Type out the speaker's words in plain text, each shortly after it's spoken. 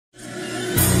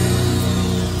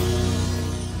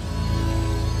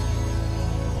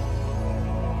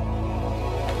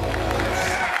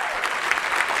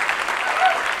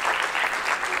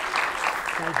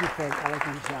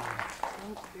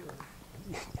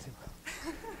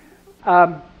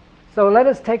So let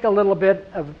us take a little bit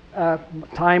of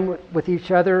time with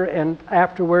each other, and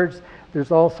afterwards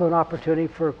there's also an opportunity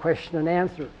for a question and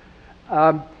answer.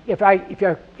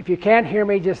 If you can't hear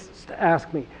me, just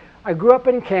ask me. I grew up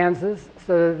in Kansas,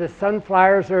 so the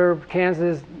sunflowers are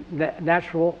Kansas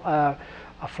natural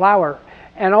flower.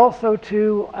 And also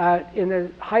too, in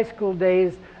the high school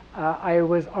days, I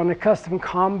was on a custom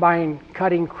combine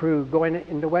cutting crew going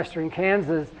into western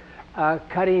Kansas,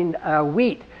 cutting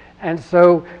wheat. And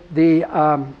so the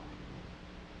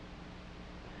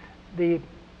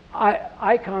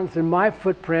icons in my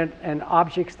footprint and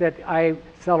objects that I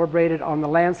celebrated on the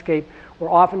landscape were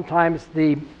oftentimes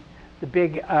the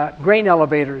big grain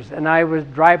elevators, and I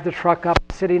would drive the truck up,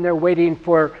 sitting there waiting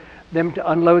for them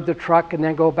to unload the truck and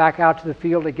then go back out to the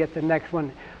field to get the next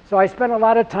one. So I spent a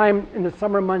lot of time in the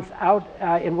summer months out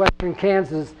in western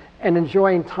Kansas and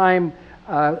enjoying time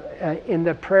in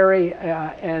the prairie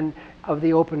and of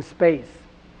the open space.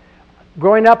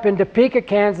 Growing up in Topeka,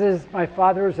 Kansas, my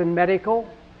father was in medical,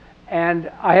 and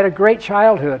I had a great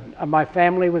childhood. My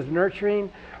family was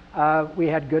nurturing. We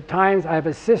had good times. I have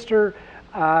a sister.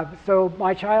 So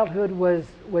my childhood was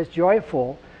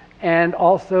joyful, and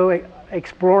also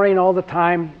exploring all the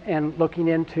time and looking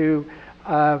into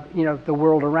the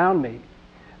world around me.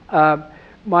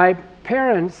 My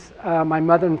parents, my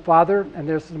mother and father, and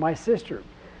this is my sister.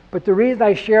 But the reason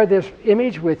I share this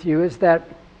image with you is that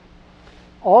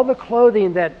all the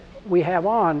clothing that we have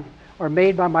on are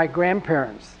made by my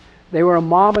grandparents. They were a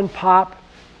mom and pop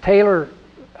tailor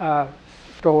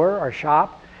store or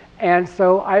shop. And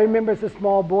so I remember as a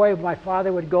small boy, my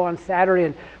father would go on Saturday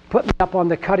and put me up on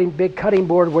the big cutting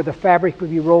board where the fabric would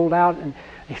be rolled out, and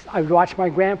I would watch my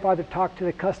grandfather talk to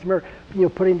the customer,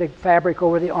 putting the fabric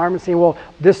over the arm and saying, well,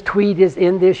 this tweed is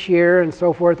in this year and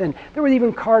so forth. And there were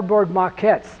even cardboard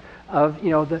maquettes of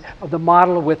the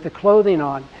model with the clothing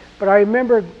on. But I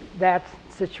remember that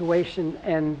situation,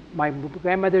 and my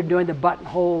grandmother doing the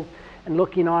buttonholes and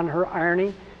looking on her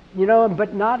ironing.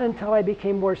 But not until I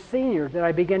became more senior did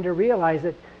I begin to realize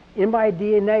that in my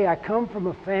DNA I come from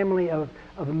a family of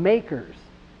makers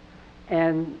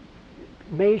and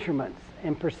measurements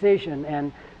and precision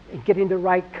and getting the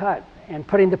right cut and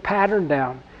putting the pattern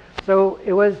down. So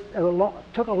it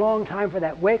took a long time for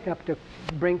that wake up to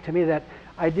bring to me that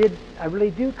I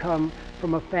really do come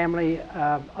from a family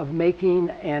of making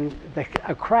and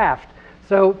a craft.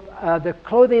 So the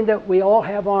clothing that we all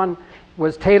have on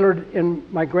was tailored in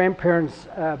my grandparents'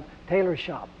 tailor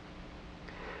shop.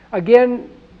 Again,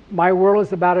 my world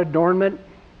is about adornment,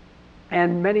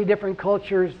 and many different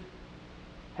cultures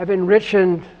have enriched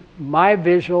my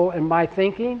visual and my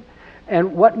thinking.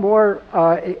 And what more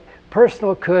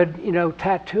personal could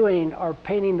tattooing or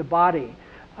painting the body,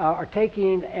 or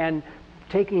taking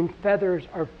feathers,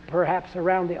 or perhaps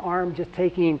around the arm, just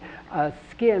taking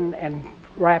skin and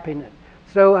wrapping it.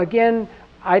 So again,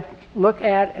 I look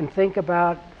at and think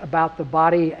about the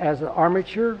body as an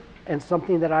armature and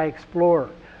something that I explore.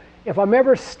 If I'm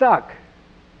ever stuck,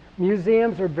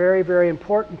 museums are very, very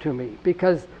important to me,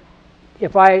 because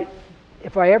if I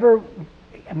ever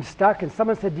am stuck, and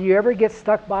someone said, do you ever get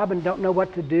stuck, Bob, and don't know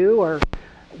what to do or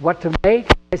what to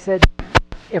make? I said,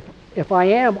 if I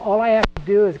am, all I have to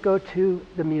do is go to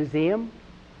the museum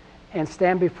and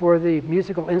stand before the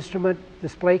musical instrument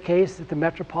display case at the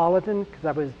Metropolitan, because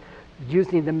I was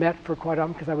using the Met for quite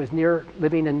often because I was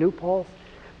living in New Paltz.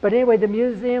 But anyway, the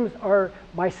museums are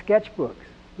my sketchbooks.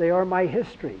 They are my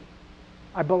history.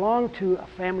 I belong to a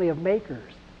family of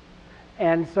makers.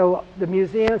 And so the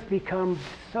museums become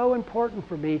so important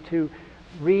for me to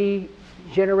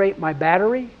regenerate my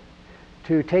battery,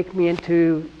 to take me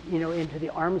into the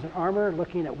arms and armor,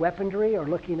 looking at weaponry, or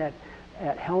looking at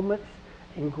helmets,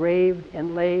 engraved,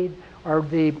 inlaid, or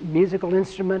the musical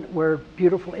instrument where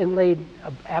beautiful inlaid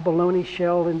abalone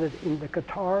shell in the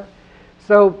guitar.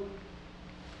 So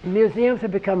museums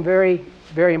have become very,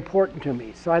 very important to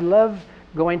me. So I love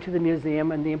going to the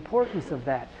museum and the importance of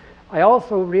that. I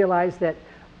also realize that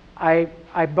I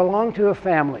belong to a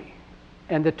family,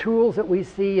 and the tools that we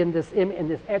see in this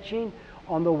etching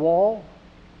on the wall,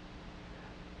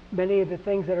 many of the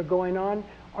things that are going on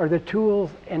are the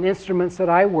tools and instruments that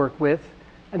I work with,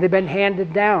 and they've been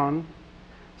handed down.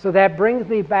 So that brings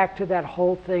me back to that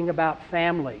whole thing about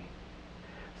family.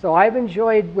 So I've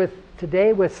enjoyed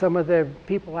today with some of the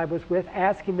people I was with,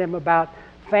 asking them about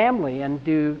family, and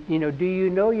do you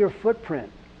know your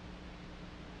footprint?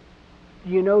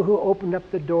 Do you know who opened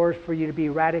up the doors for you to be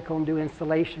radical and do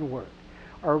installation work?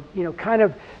 Or kind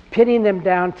of pinning them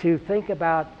down to think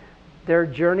about their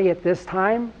journey at this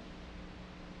time,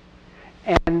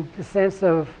 and the sense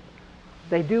of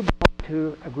they do belong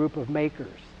to a group of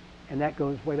makers, and that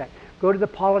goes way back. Go to the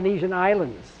Polynesian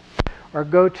Islands, or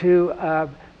go to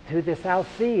the South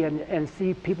Sea and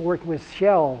see people working with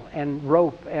shell and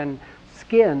rope and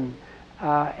skin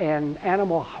and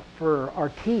animal fur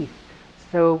or teeth,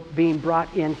 so being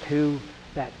brought into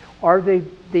that. Or the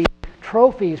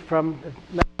trophies from the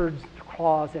leopard's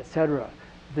claws, etc.,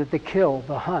 the kill,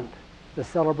 the hunt, the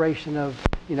celebration of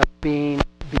being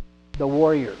the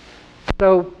warrior.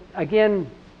 So again,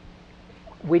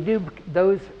 we do,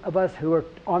 those of us who are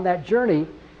on that journey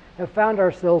have found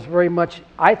ourselves very much,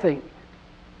 I think,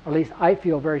 at least I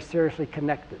feel, very seriously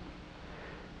connected.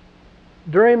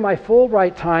 During my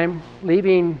Fulbright time,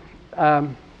 leaving the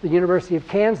University of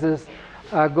Kansas,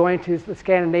 going to the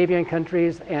Scandinavian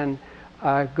countries and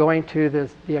going to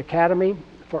the Academy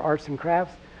for Arts and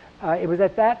Crafts, it was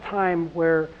at that time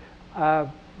where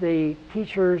the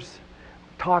teachers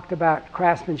talked about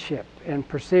craftsmanship and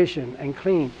precision and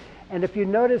clean. And if you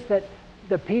notice that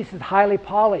the piece is highly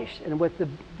polished, and with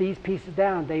these pieces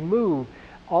down, they move,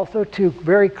 also to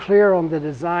very clear on the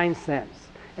design sense.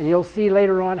 And you'll see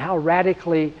later on how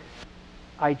radically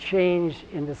I changed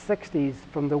in the 60s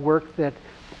from the work that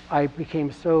I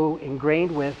became so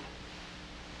ingrained with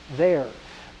there.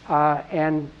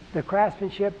 And the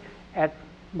craftsmanship at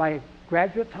my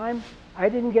graduate time, I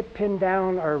didn't get pinned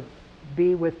down or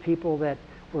be with people that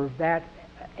were that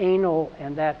anal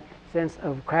and that sense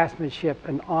of craftsmanship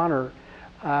and honor.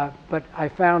 But I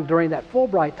found during that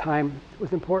Fulbright time it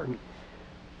was important.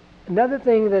 Another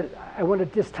thing that I want to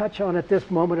just touch on at this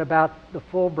moment about the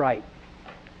Fulbright.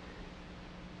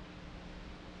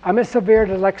 I'm a severe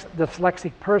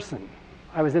dyslexic person.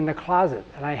 I was in the closet,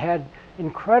 and I had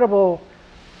incredible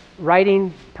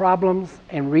writing problems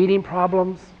and reading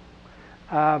problems.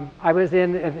 I was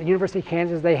at the University of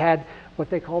Kansas. They had what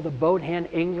they call the boat hand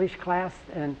English class,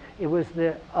 and it was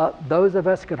those of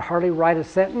us could hardly write a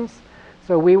sentence,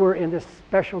 so we were in this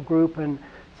special group and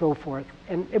so forth.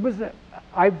 And it was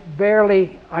I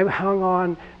hung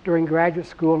on during graduate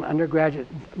school and undergraduate,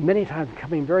 many times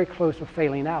coming very close to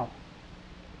failing out.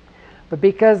 But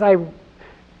because I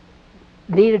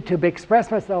needed to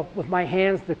express myself with my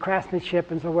hands, the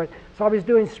craftsmanship and so forth, so I was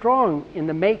doing strong in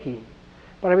the making,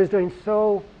 but I was doing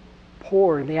so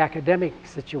poor in the academic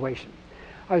situation.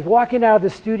 I was walking out of the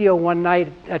studio one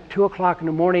night at 2 o'clock in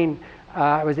the morning.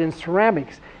 I was in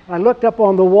ceramics, and I looked up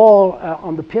on the wall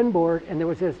on the pin board, and there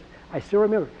was this, I still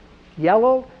remember,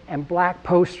 yellow and black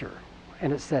poster,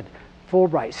 and it said,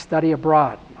 Fulbright, study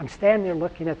abroad. I'm standing there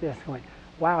looking at this going,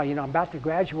 wow, I'm about to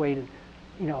graduate, and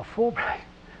Fulbright,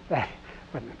 but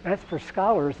that's for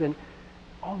scholars, and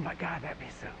oh my God, that'd be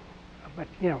so, but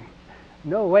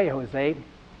no way, Jose.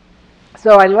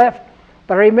 So I left,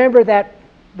 but I remember that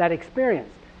experience.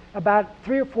 About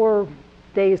 3 or 4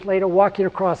 days later, walking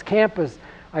across campus,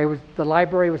 the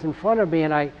library was in front of me,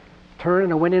 and I turned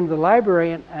and I went into the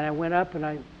library, and I went up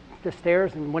and the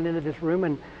stairs and went into this room,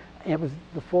 and it was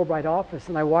the Fulbright office,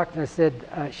 and I walked and I said,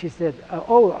 she said,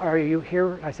 oh, are you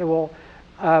here? I said, well,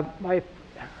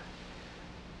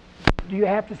 do you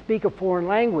have to speak a foreign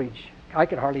language? I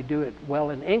could hardly do it well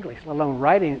in English, let alone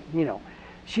writing,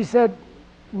 She said,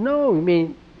 no, I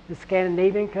mean, the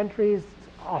Scandinavian countries,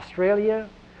 Australia,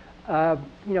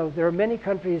 there are many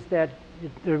countries that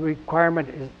the requirement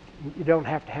is you don't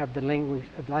have to have the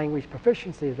language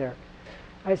proficiency there.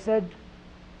 I said,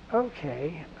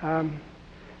 okay.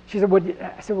 She said,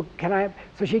 I said, well, can I?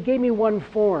 So she gave me one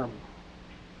form.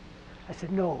 I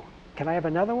said, no, can I have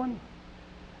another one?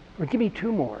 Or give me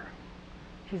 2 more.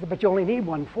 She said, but you only need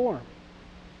 1 form.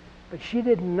 But she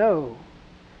didn't know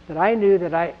that I knew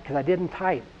that because I didn't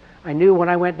type, I knew when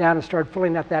I went down and started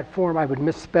filling out that form, I would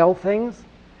misspell things.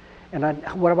 And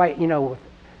what do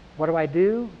I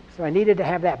do? So I needed to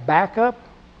have that backup,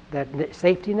 that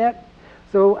safety net.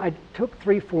 So I took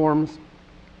 3 forms,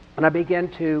 and I began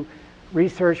to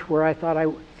research where I thought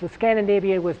so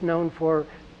Scandinavia was known for,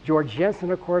 George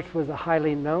Jensen, of course, was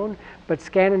highly known, but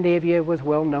Scandinavia was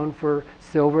well known for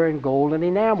silver and gold and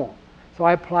enamel. So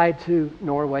I applied to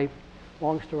Norway.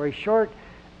 Long story short,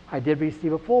 I did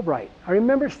receive a Fulbright. I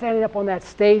remember standing up on that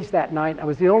stage that night. I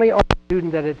was the only art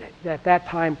student at that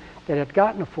time that had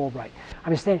gotten a Fulbright. I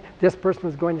was saying, this person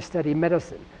was going to study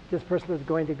medicine. This person was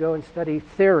going to go and study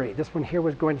theory. This one here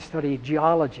was going to study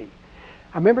geology.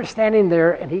 I remember standing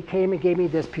there, and he came and gave me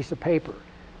this piece of paper.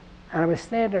 And I was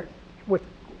standing there with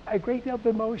a great deal of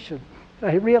emotion.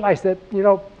 I realized that,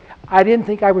 I didn't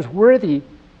think I was worthy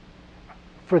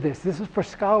for this. This is for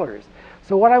scholars.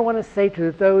 So what I want to say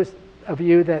to those of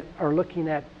you that are looking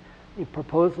at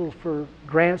proposals for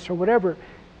grants or whatever,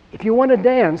 if you want to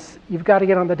dance, you've got to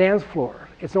get on the dance floor.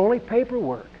 It's only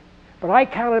paperwork. But I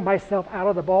counted myself out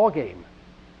of the ball game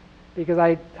because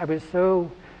I was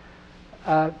so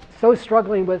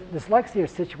struggling with dyslexia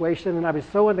situation, and I was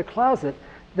so in the closet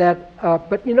that,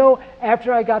 but you know,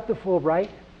 after I got the Fulbright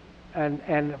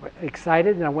and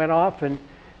excited, and I went off, and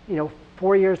you know,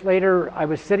 4 years later, I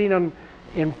was sitting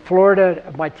in Florida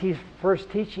at my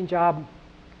first teaching job,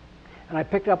 and I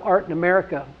picked up Art in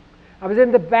America. I was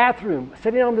in the bathroom,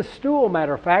 sitting on the stool,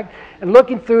 matter of fact, and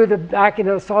looking through the back, and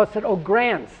I saw it said, "Oh,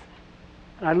 grants."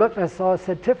 And I looked and I saw it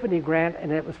said Tiffany Grant,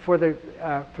 and it was for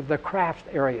the crafts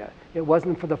area. It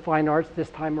wasn't for the fine arts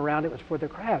this time around, it was for the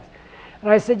crafts.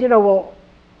 And I said, you know, well,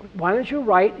 why don't you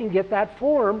write and get that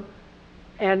form?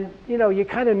 And you know, you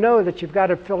kind of know that you've got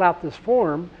to fill out this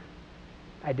form.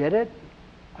 I did it.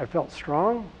 I felt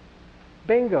strong.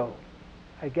 Bingo.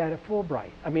 I got a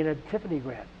a Tiffany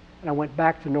Grant. And I went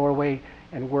back to Norway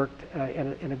and worked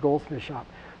in a goldsmith shop.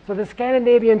 So the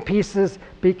Scandinavian pieces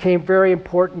became very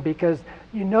important because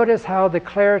you notice how the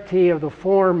clarity of the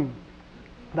form,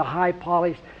 the high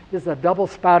polish. This is a double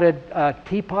spouted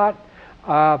teapot,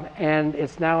 and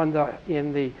it's now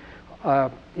in the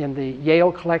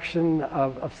Yale collection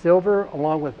of silver,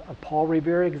 along with a Paul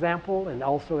Revere example and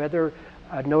also other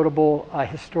notable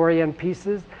historian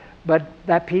pieces. But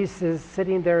that piece is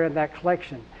sitting there in that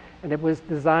collection, and it was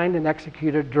designed and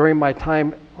executed during my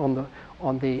time on the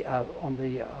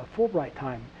Fulbright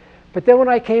time. But then when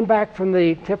I came back from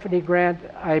the Tiffany Grant,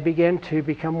 I began to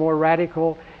become more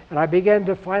radical, and I began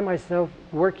to find myself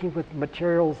working with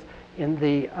materials in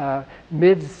the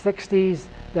mid-60s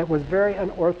that was very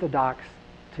unorthodox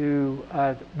to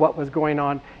what was going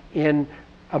on in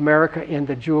America in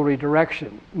the jewelry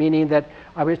direction, meaning that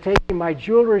I was taking my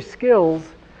jewelry skills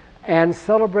and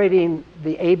celebrating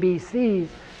the ABCs,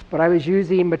 but I was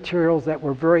using materials that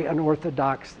were very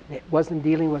unorthodox. It wasn't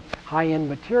dealing with high-end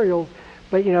materials.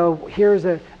 But you know, here's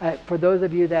for those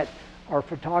of you that are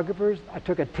photographers, I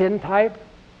took a tintype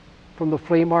from the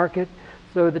flea market.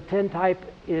 So the tintype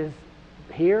is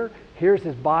here. Here's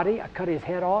his body. I cut his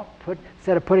head off.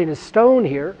 Instead of putting a stone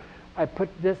here, I put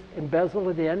this, embezzled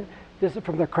it in. This is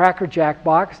from the Cracker Jack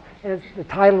box, and it's the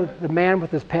title of The Man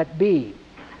with His Pet Bee.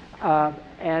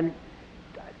 And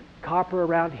copper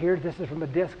around here. This is from a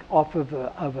disc off of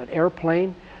an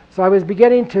airplane. So I was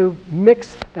beginning to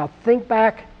mix. Now think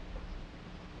back.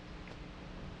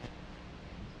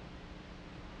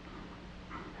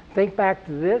 Think back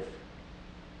to this,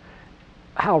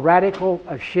 how radical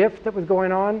a shift that was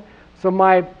going on. So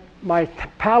my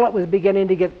palette was beginning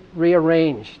to get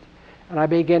rearranged, and I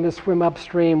began to swim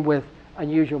upstream with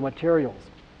unusual materials.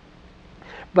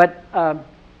 But a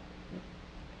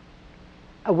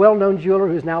well-known jeweler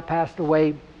who's now passed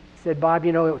away said, Bob,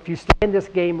 you know, if you stay in this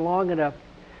game long enough,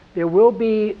 there will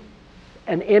be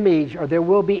an image, or there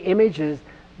will be images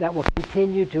that will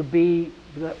continue to be,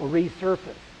 that will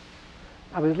resurface.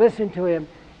 I was listening to him,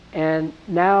 and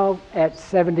now at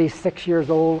 76 years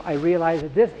old, I realized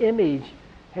that this image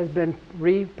has been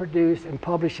reproduced and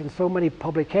published in so many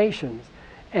publications.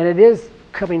 And it is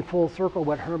coming full circle.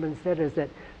 What Herman said is that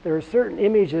there are certain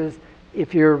images,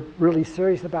 if you're really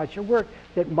serious about your work,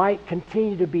 that might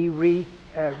continue to be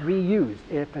reused,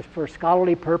 if it's for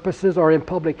scholarly purposes or in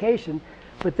publication.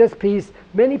 But this piece,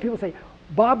 many people say,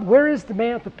 Bob, where is the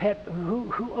man with the pet?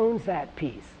 Who owns that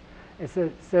piece?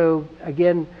 And so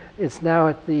again, it's now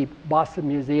at the Boston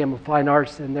Museum of Fine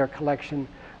Arts in their collection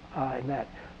in that.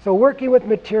 So working with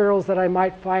materials that I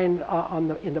might find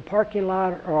in the parking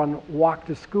lot or on walk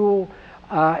to school.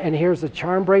 And here's a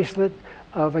charm bracelet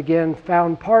of, again,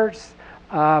 found parts,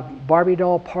 Barbie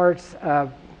doll parts,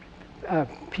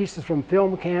 pieces from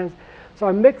film cans. So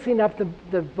I'm mixing up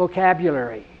the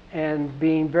vocabulary and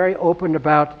being very open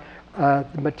about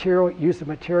the use of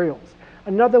materials.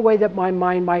 Another way that my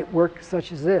mind might work,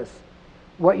 such as this.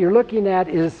 What you're looking at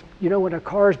is, you know, when a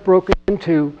car is broken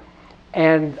into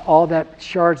and all that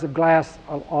shards of glass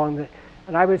along the,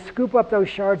 and I would scoop up those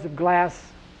shards of glass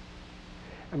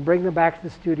and bring them back to the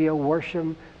studio, wash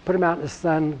them, put them out in the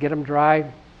sun, get them dry.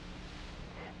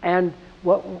 And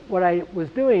what I was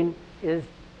doing is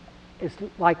it's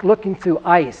like looking through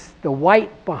ice. The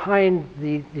white behind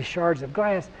the shards of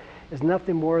glass is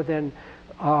nothing more than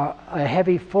a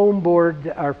heavy foam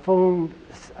board or foam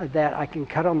that I can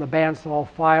cut on the bandsaw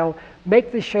file,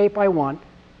 make the shape I want,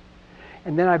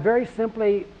 and then I very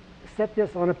simply set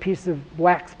this on a piece of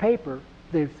wax paper,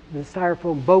 the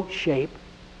styrofoam boat shape.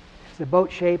 It's a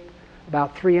boat shape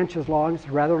about 3 inches long, it's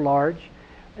rather large.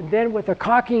 And then with a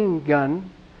caulking gun,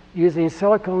 using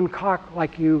silicone caulk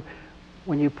like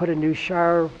when you put a new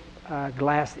shower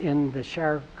glass in the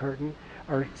shower curtain,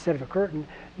 or instead of a curtain,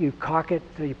 you caulk it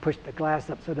so you push the glass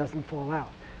up so it doesn't fall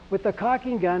out. With the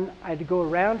caulking gun, I'd go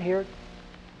around here,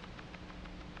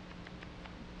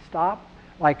 stop,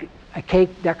 like a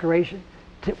cake decoration.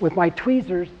 With my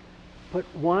tweezers, put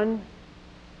one,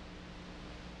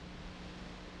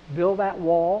 build that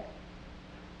wall,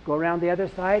 go around the other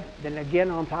side, then again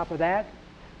on top of that.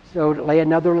 So lay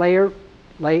another layer,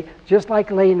 just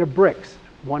like laying the bricks,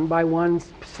 one by one,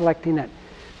 selecting it.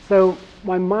 So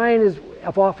my mind is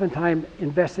oftentimes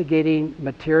investigating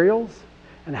materials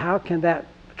and how can that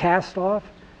cast off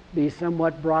be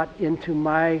somewhat brought into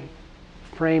my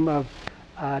frame of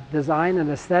design and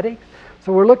aesthetics.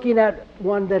 So we're looking at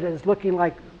one that is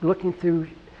looking through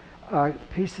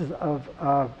pieces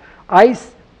of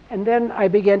ice, and then I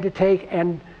began to take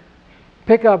and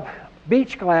pick up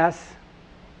beach glass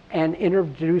and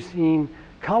introducing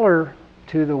color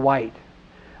to the white.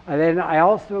 And then I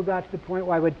also got to the point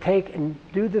where I would take and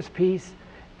do this piece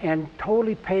and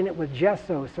totally paint it with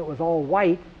gesso so it was all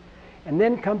white, and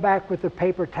then come back with a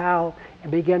paper towel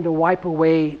and begin to wipe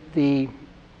away the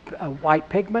white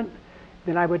pigment.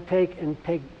 Then I would take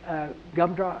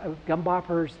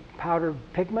Gumbopper's powdered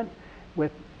pigment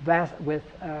with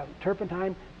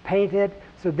turpentine, paint it.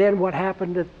 So then what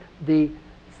happened,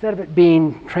 instead of it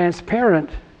being transparent,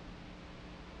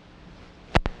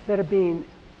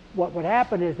 what would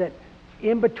happen is that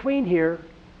in between here,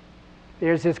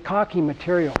 there's this caulking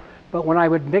material. But when I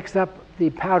would mix up the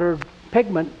powdered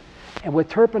pigment and with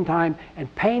turpentine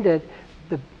and paint it,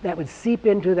 that would seep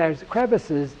into those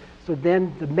crevices. So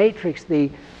then the matrix,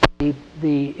 it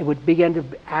would begin to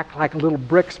act like little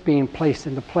bricks being placed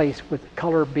into place with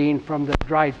color being from the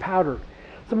dried powder.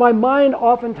 So my mind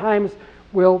oftentimes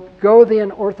will go the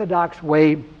unorthodox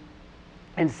way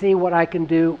and see what I can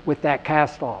do with that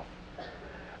cast off.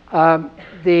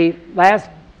 The last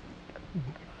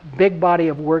big body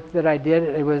of work that I did,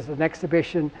 it was an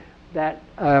exhibition that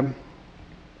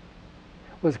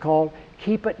was called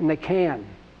Keep It in a Can.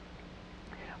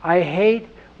 I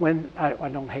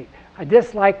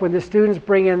dislike when the students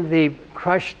bring in the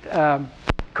crushed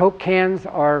Coke cans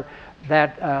or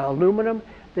that aluminum.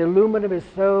 The aluminum is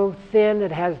so thin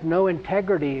it has no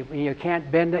integrity. You can't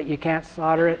bend it, you can't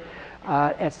solder it,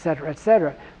 et cetera, et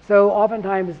cetera. So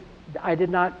oftentimes I did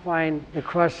not find the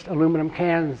crushed aluminum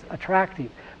cans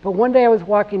attractive. But one day I was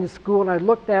walking to school and I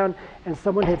looked down and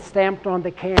someone had stamped on the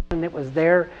can and it was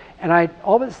there. And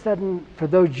all of a sudden, for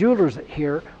those jewelers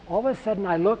here, all of a sudden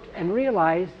I looked and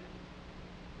realized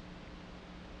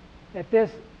that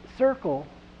this circle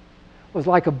was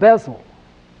like a bezel.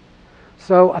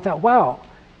 So I thought, wow,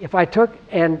 if I took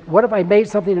and what if I made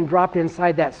something and dropped it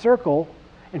inside that circle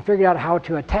and figured out how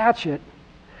to attach it,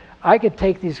 I could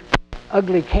take these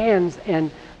ugly cans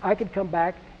and I could come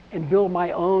back and build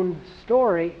my own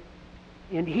story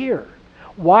in here.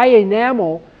 Why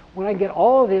enamel when I get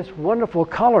all of this wonderful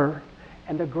color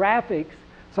and the graphics?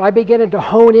 So I began to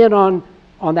hone in on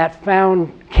that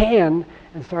found can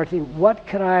and start thinking, what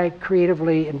could I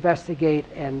creatively investigate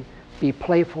and be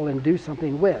playful and do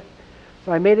something with?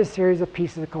 So I made a series of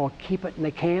pieces called Keep It in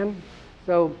a Can.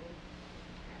 So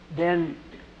then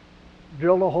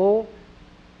drilled a hole,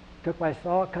 took my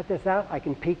saw, cut this out. I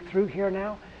can peek through here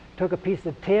now. Took a piece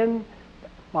of tin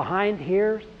behind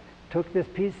here, took this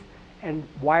piece and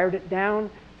wired it down.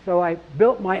 So I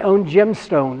built my own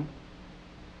gemstone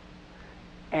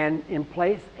and in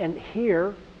place. And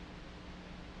here,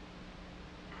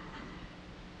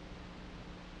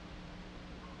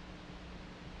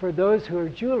 for those who are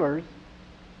jewelers,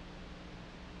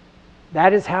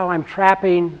 that is how I'm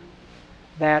trapping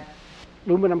that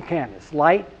aluminum can. It's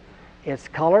light, it's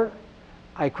color.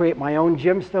 I create my own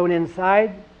gemstone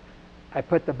inside. I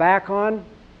put the back on,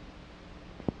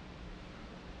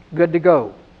 good to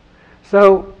go.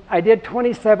 So I did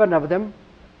 27 of them,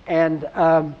 and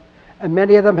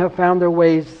many of them have found their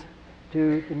ways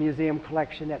to the museum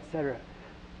collection, etc.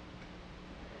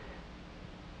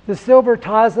 The silver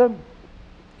Taza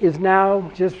is now,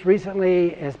 just recently,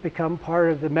 has become part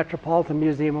of the Metropolitan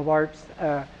Museum of Art's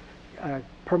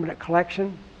permanent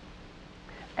collection.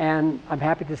 And I'm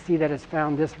happy to see that it's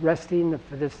found this resting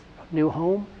for this new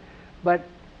home. But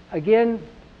again,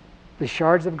 the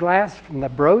shards of glass from the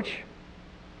brooch,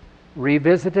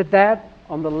 revisited that.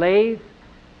 On the lathe,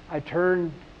 I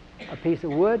turned a piece of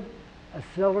wood, a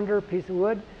cylinder piece of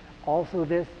wood, also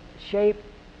this shape,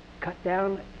 cut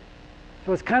down.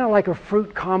 So it's kind of like a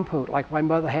fruit compote, like my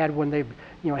mother had when they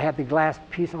had the glass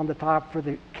piece on the top for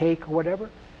the cake or whatever.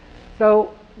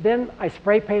 So then I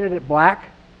spray painted it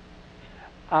black.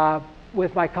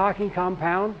 With my caulking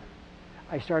compound,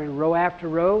 I started row after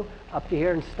row up to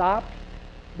here and stopped.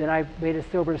 Then I made a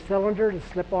silver cylinder to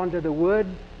slip onto the wood,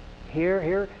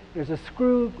 here. There's a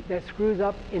screw that screws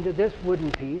up into this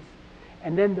wooden piece,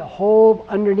 and then the whole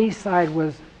underneath side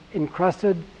was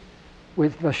encrusted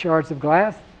with the shards of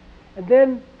glass. And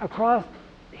then across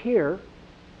here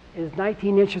is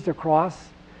 19 inches across,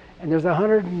 and there's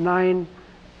 109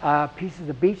 pieces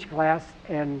of beach glass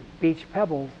and beach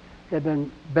pebbles that have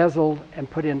been bezeled and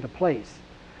put into place.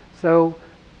 So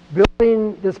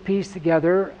building this piece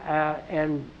together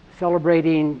and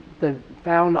celebrating the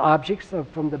found objects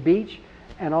from the beach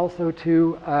and also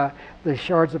to the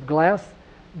shards of glass,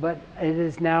 but it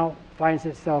is now finds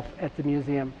itself at the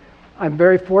museum. I'm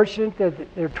very fortunate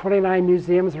that there are 29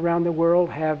 museums around the world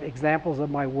have examples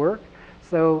of my work,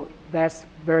 so that's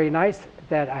very nice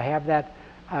that I have that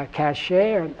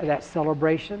cachet or that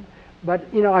celebration.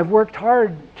 But you know, I've worked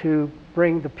hard to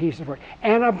bring the piece of work,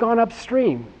 and I've gone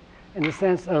upstream in the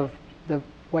sense of the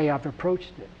way I've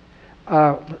approached it.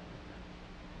 A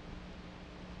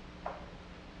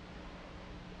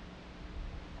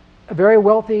very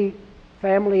wealthy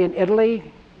family in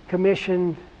Italy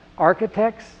commissioned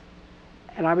architects,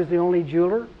 and I was the only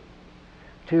jeweler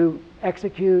to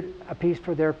execute a piece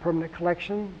for their permanent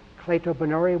collection. Cleto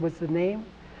Bonori was the name.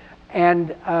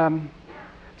 And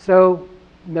so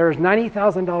there's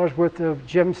 $90,000 worth of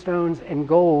gemstones and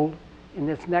gold in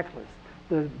this necklace.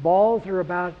 The balls are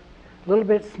about a little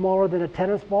bit smaller than a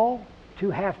tennis ball,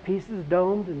 2 half pieces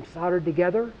domed and soldered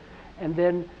together. And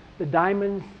then the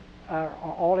diamonds are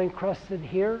all encrusted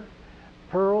here,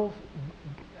 pearls,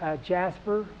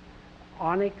 jasper,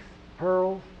 onyx,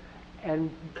 pearls. And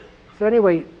so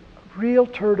anyway, real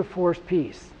tour de force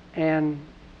piece. And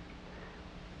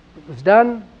it was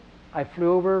done. I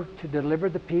flew over to deliver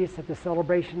the piece at the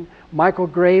celebration. Michael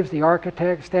Graves, the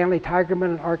architect, Stanley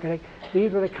Tigerman, an architect.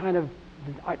 These were the kind of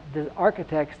the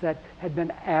architects that had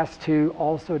been asked to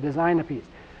also design a piece.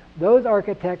 Those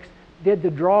architects did the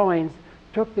drawings,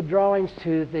 took the drawings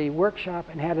to the workshop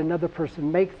and had another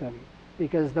person make them,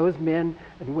 because those men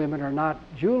and women are not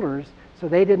jewelers, so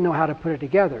they didn't know how to put it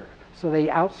together. So they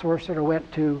outsourced it or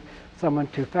went to someone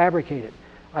to fabricate it.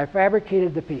 I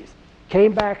fabricated the piece.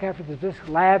 Came back after this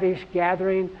lavish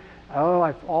gathering. Oh,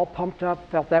 I all pumped up,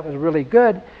 felt that was really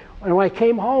good. And when I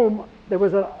came home, there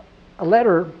was a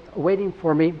letter waiting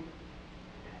for me.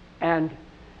 And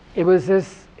it was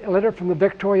this letter from the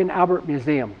Victoria and Albert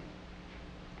Museum.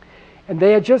 And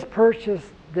they had just purchased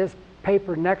this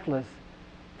paper necklace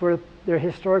for their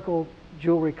historical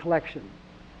jewelry collection.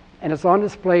 And it's on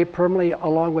display permanently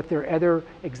along with their other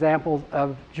examples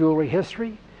of jewelry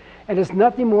history. And it's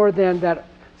nothing more than that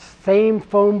same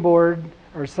foam board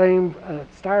or same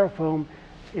styrofoam.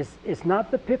 It's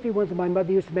not the piffy ones that my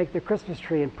mother used to make the Christmas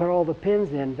tree and put all the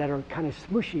pins in that are kind of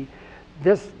smooshy.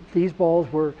 These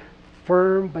balls were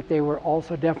firm, but they were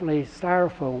also definitely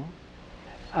styrofoam.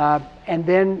 And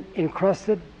then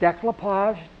encrusted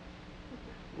decoupage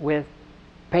with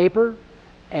paper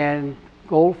and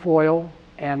gold foil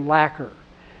and lacquer.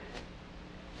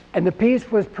 And the piece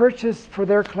was purchased for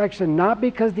their collection not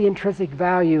because the intrinsic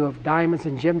value of diamonds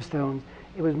and gemstones.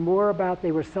 It was more about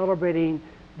they were celebrating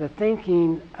the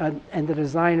thinking and the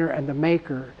designer and the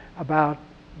maker about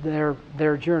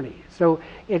their journey. So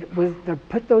it was to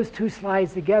put those 2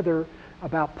 slides together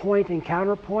about point and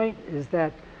counterpoint is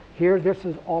that here this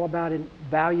is all about in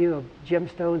value of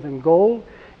gemstones and gold,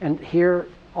 and here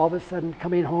all of a sudden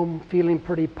coming home feeling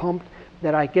pretty pumped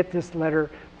that I get this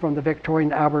letter from the Victoria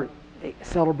and Albert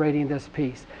celebrating this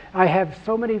piece. I have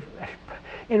so many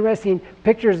interesting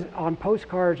pictures on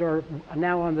postcards or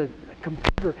now on the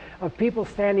computer of people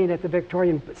standing at the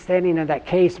Victorian, standing in that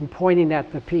case and pointing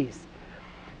at the piece.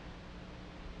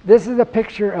 This is a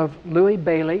picture of Louis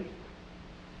Bailey,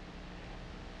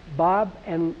 Bob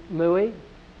and Louis,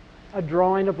 a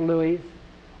drawing of Louis.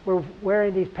 We're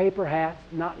wearing these paper hats,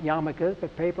 not yarmulkes,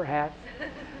 but paper hats.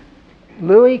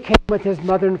 Louis came with his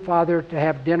mother and father to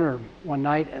have dinner one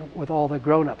night with all the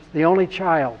grown-ups, the only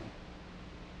child.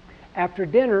 After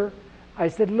dinner, I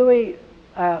said, Louis,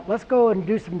 let's go and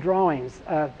do some drawings.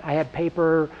 I had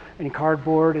paper and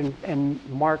cardboard and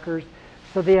markers,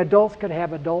 so the adults could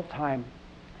have adult time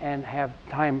and have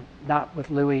time not with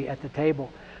Louis at the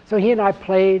table. So he and I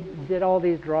played, did all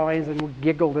these drawings, and we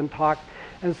giggled and talked.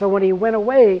 And so when he went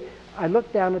away, I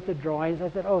looked down at the drawings. I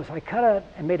said, oh, so I cut it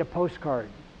and made a postcard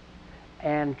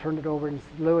and turned it over and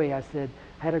said, Louis, I said,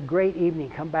 I had a great evening.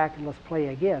 Come back and let's play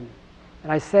again.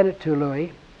 And I sent it to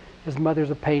Louis. His mother's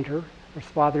a painter. His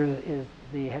father is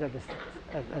the head of the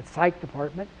psych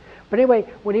department. But anyway,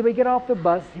 when he would get off the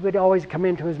bus, he would always come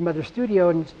into his mother's studio,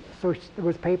 and so there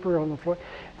was paper on the floor.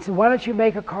 He said, why don't you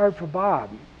make a card for Bob?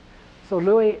 So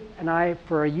Louis and I,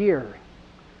 for a year,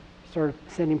 started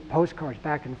sending postcards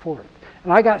back and forth.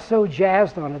 And I got so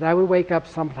jazzed on it, I would wake up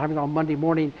sometimes on Monday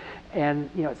morning and,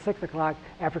 you know, at 6 o'clock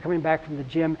after coming back from the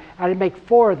gym, I'd make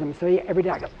 4 of them. So every day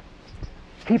I go,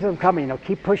 keep them coming, you know,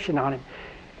 keep pushing on him.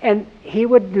 And he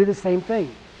would do the same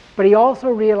thing. But he also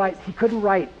realized he couldn't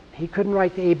write the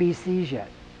ABCs yet.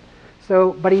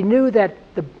 So, but he knew that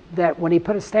that when he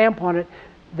put a stamp on it,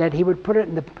 that he would put it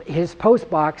in his post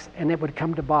box and it would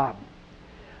come to Bob.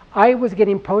 I was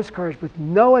getting postcards with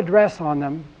no address on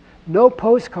them, no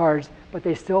postcards, but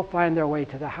they still find their way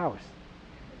to the house.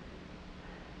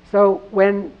 So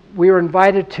when we were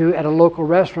invited to, at a local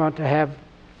restaurant, to have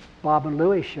Bob and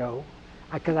Louie show,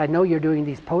 because I know you're doing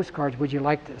these postcards, would you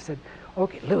like to? I said,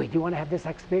 okay, Louie, do you want to have this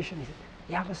exhibition? He said,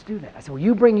 yeah, let's do that. I said, well,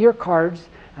 you bring your cards,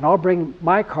 and I'll bring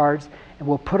my cards, and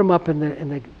we'll put them up in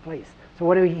the place. So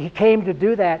when he came to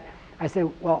do that, I said,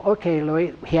 well, okay,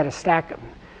 Louie, he had a stack of them.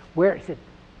 Where? He said,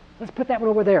 let's put that one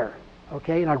over there,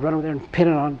 okay? And I'd run over there and pin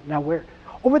it on, now where?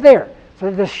 Over there. So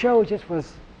the show just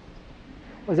was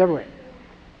everywhere.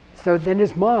 So then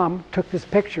his mom took this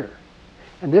picture,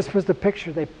 and this was the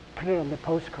picture they put it on the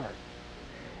postcard.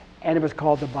 And it was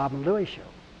called the Bob and Louie Show.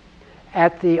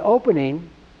 At the opening,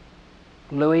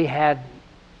 Louie had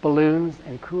balloons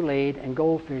and Kool-Aid and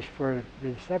goldfish for the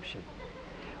reception.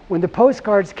 When the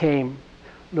postcards came,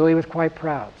 Louie was quite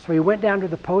proud. So he went down to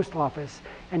the post office,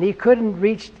 and he couldn't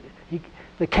reach,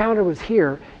 the counter was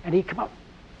here, and he'd come up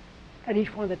at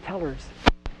each one of the tellers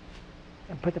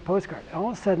and put the postcard. And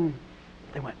all of a sudden,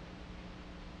 they went,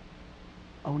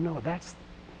 oh no, that's...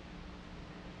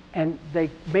 And they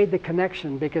made the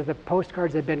connection because the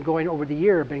postcards had been going over the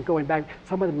year, have been going back,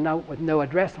 some of them with no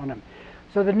address on them.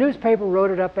 So the newspaper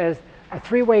wrote it up as a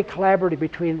 3-way collaborative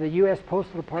between the U.S.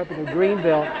 Postal Department of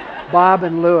Greenville, Bob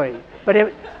and Louie.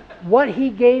 But what he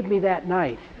gave me that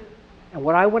night, and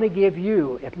what I want to give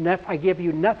you, if I give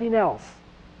you nothing else,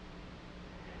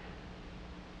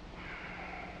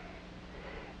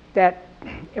 that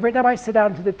every time I sit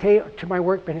down to my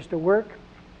workbench to work,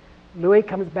 Louie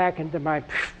comes back into my,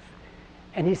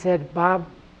 and he said, Bob,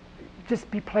 just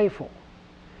be playful.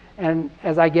 And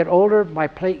as I get older, my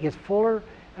plate gets fuller,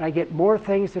 and I get more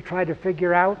things to try to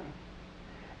figure out.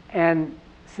 And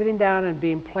sitting down and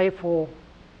being playful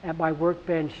at my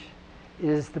workbench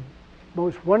is the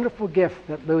most wonderful gift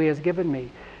that Louie has given me.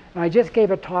 And I just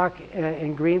gave a talk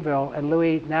in Greenville, and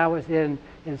Louie now is in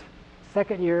his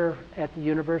 2nd year at the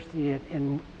university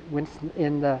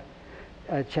in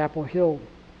Chapel Hill.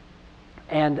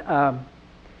 And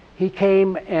he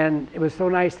came, and it was so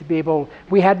nice to be able,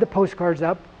 we had the postcards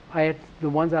up, I had the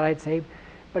ones that I had saved,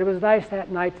 but it was nice that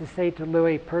night to say to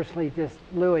Louie personally, just,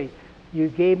 Louie, you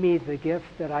gave me the gift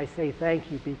that I say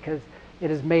thank you, because it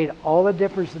has made all the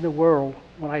difference in the world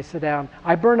when I sit down.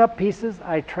 I burn up pieces,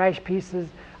 I trash pieces,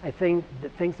 I think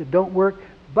that things that don't work,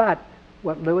 but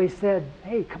what Louie said,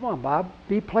 hey, come on, Bob,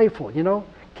 be playful, you know,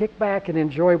 kick back and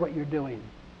enjoy what you're doing.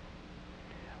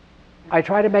 I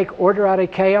try to make order out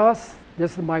of chaos.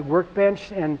 This is my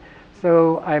workbench, and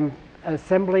so I'm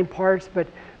assembling parts, but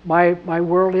my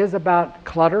world is about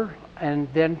clutter and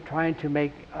then trying to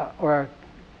make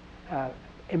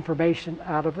information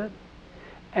out of it.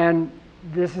 And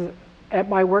this is at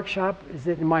my workshop, is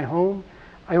it in my home.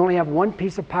 I only have one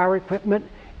piece of power equipment,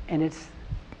 and it's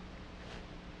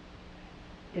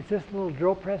this little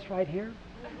drill press right here.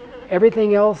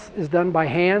 Everything else is done by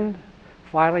hand,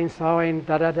 filing, sawing,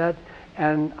 da-da-da,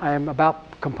 and I'm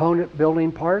about component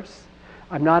building parts.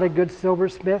 I'm not a good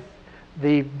silversmith.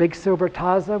 The big silver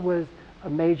Taza was a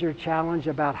major challenge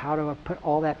about how to put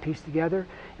all that piece together.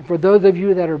 And for those of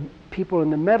you that are people in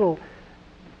the metal,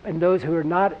 and those who are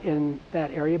not in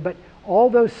that area, but all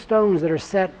those stones that are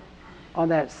set on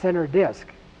that center disc,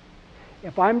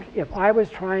 if I was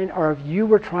trying, or if you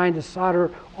were trying to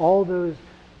solder all those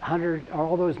 100 or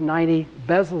all those 90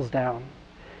 bezels down,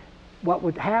 what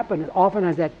would happen is often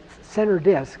as that center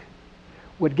disc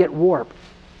would get warped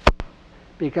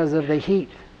because of the heat.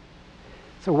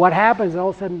 So what happens, all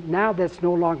of a sudden, now that's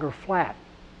no longer flat.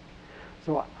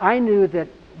 So I knew that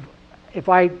if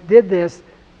I did this,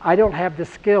 I don't have the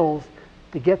skills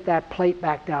to get that plate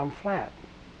back down flat.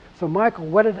 So Michael,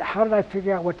 how did I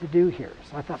figure out what to do here?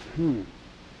 So I thought, You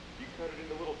cut it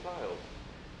into little tiles.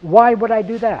 Why would I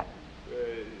do that?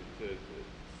 To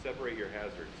separate your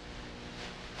hazards.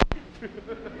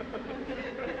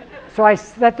 So I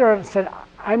sat there and said,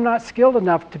 I'm not skilled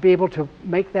enough to be able to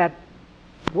make that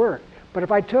work. But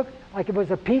if I took, like if it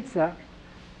was a pizza,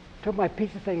 took my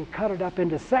pizza thing and cut it up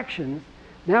into sections,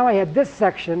 now I had this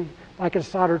section, I could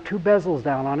solder 2 bezels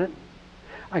down on it.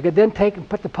 I could then take and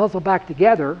put the puzzle back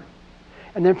together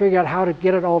and then figure out how to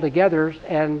get it all together,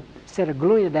 and instead of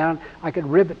gluing it down, I could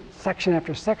rivet section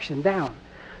after section down.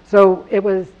 So it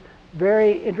was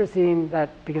very interesting that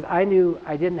because I knew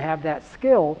I didn't have that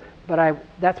skill, but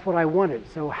that's what I wanted.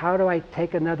 So how do I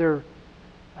take another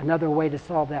way to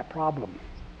solve that problem?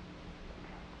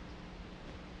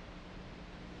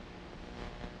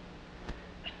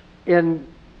 In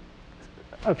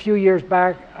a few years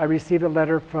back, I received a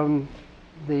letter from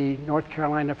the North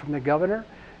Carolina from the governor,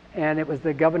 and it was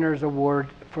the governor's award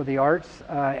for the arts.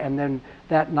 And then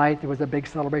that night there was a big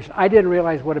celebration. I didn't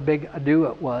realize what a big ado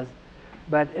it was,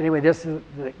 but anyway, this is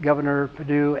the Governor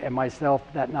Perdue and myself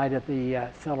that night at the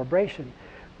celebration.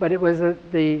 But it was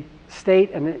the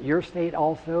state, and your state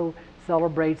also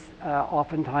celebrates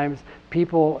oftentimes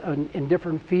people in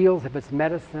different fields, if it's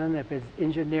medicine, if it's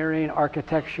engineering,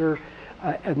 architecture,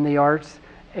 and the arts.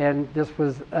 And this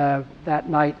was that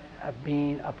night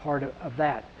being a part of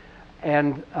that.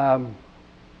 And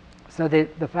so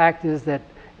the fact is that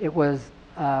it was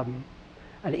an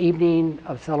evening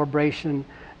of celebration,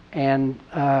 and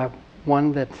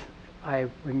one that I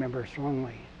remember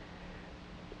strongly.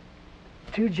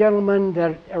 Two gentlemen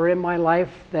that are in my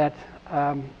life that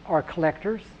are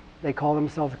collectors. They call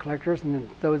themselves collectors, and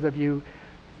those of you,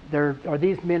 there are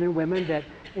these men and women that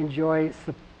enjoy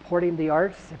supporting the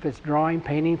arts, if it's drawing,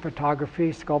 painting,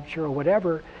 photography, sculpture, or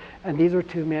whatever. And these are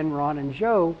two men, Ron and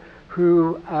Joe,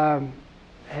 who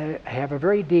have a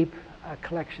very deep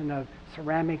collection of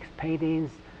ceramics,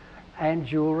 paintings, and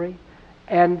jewelry.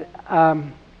 And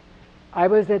I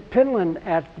was at the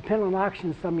Pinland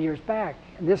auction some years back,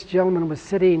 and this gentleman was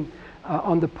sitting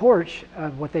on the porch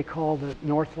of what they call the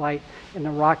North Light in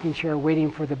a rocking chair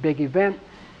waiting for the big event.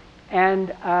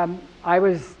 And I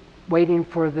was waiting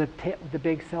for the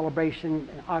big celebration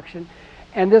and auction.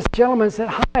 And this gentleman said,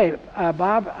 "Hi,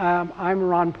 Bob, I'm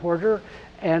Ron Porter."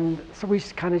 And so we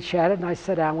kind of chatted, and I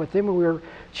sat down with him, and we were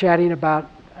chatting about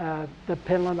the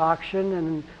Pinland auction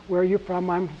and where are you from?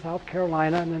 I'm from South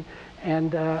Carolina,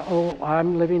 and oh,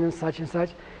 I'm living in such and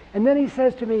such. And then he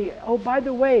says to me, "Oh, by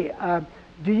the way,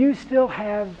 do you still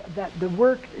have the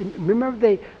work?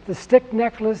 Remember the stick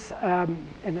necklace?"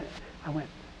 And I went,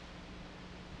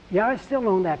 "Yeah, I still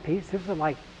own that piece. This was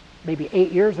like maybe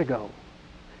 8 years ago."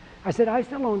 I said, "I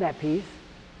still own that piece."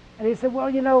 And he said, "Well,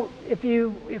 you know,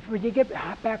 when you get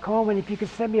back home and if you could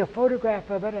send me a photograph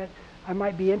of it, I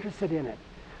might be interested in it."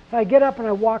 So I get up and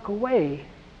I walk away.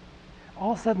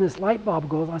 All of a sudden this light bulb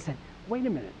goes on. I said, "Wait a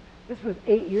minute, this was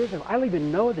 8 years ago. I don't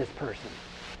even know this person.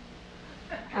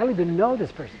 I don't even know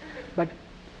this person." But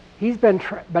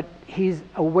he's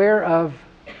aware of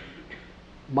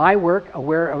my work,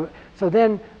 so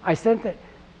then I sent it,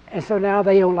 and so now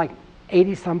they own like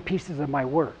 80 some pieces of my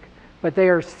work. But they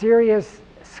are serious,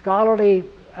 scholarly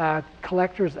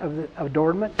collectors of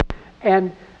adornment,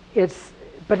 and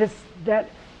that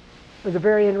was a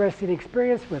very interesting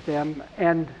experience with them,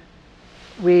 and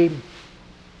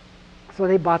so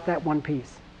they bought that one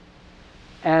piece.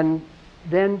 And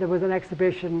then there was an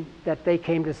exhibition that they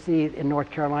came to see in North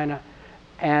Carolina,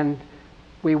 and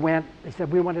we went. They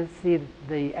said, "We wanted to see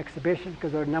the exhibition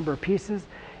because there are a number of pieces."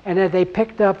 And then they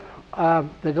picked up the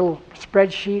little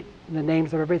spreadsheet and the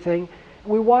names of everything.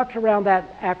 And we walked around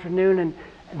that afternoon, and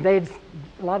a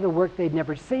lot of the work they'd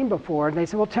never seen before. And they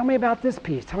said, "Well, tell me about this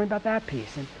piece. Tell me about that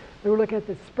piece." And we were looking at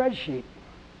the spreadsheet.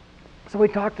 So we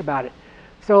talked about it.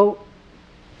 So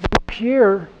the next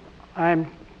year, I'm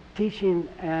teaching,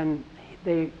 and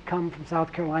they come from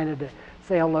South Carolina to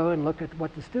say hello and look at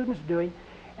what the students are doing.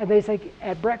 And they say,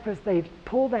 at breakfast, they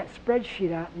pull that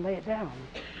spreadsheet out and lay it down.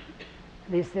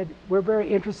 And they said, "We're very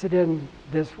interested in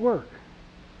this work."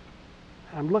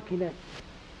 And I'm looking at,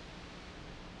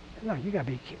 no, you gotta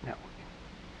be kidding. No.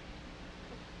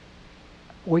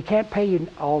 "We can't pay you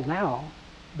all now,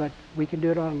 but we can do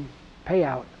it on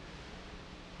payout."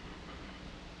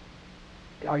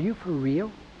 "Are you for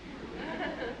real?"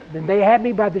 Then they had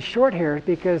me by the short hairs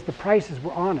because the prices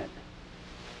were on it.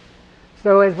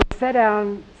 So as we sat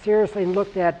down seriously and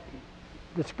looked at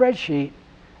the spreadsheet,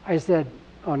 I said,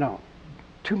 "Oh no,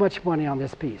 too much money on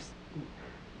this piece.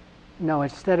 No,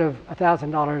 instead of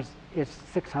 $1,000, it's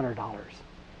 $600.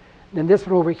 Then this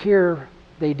one over here,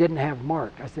 they didn't have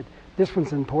marked." I said, "This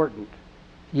one's important.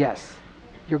 Yes,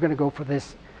 you're going to go for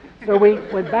this." So we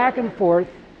went back and forth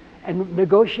and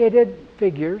negotiated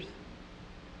figures.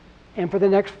 And for the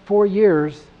next 4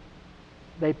 years,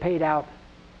 they paid out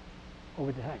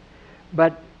over the time.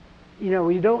 But, you know,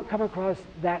 you don't come across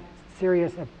that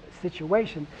serious a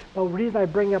situation. Well, the reason I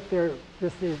bring up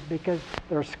this is because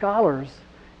they're scholars.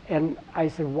 And I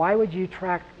said, "Why would you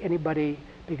track anybody?"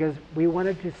 Because we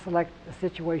wanted to select a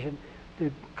situation to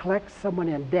collect someone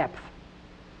in depth,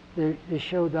 to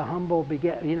show the humble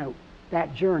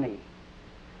that journey.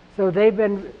 So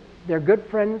they're good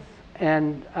friends,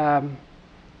 and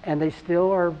and they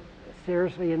still are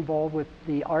seriously involved with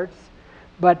the arts.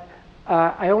 But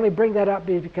I only bring that up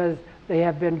because they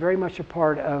have been very much a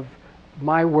part of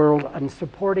my world and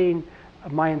supporting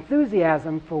my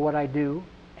enthusiasm for what I do,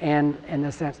 and in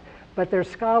a sense. But they're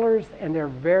scholars, and they're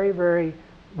very, very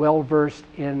well versed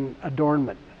in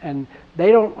adornment. And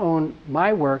they don't own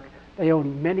my work, they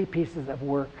own many pieces of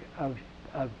work of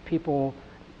people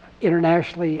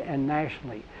internationally and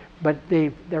nationally. But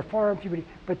they're far and few,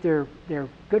 but they're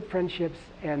good friendships,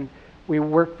 and we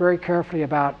work very carefully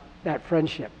about that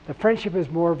friendship. The friendship is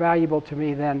more valuable to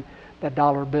me than the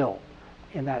dollar bill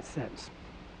in that sense.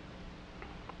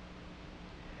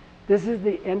 This is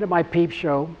the end of my peep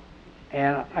show,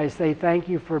 and I say thank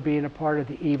you for being a part of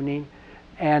the evening.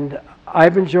 And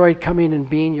I've enjoyed coming and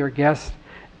being your guest,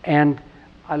 and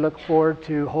I look forward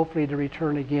to hopefully to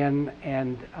return again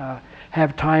and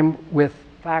have time with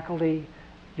faculty,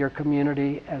 your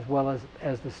community, as well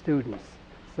as the students.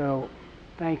 So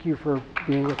thank you for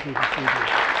being with me this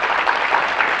evening.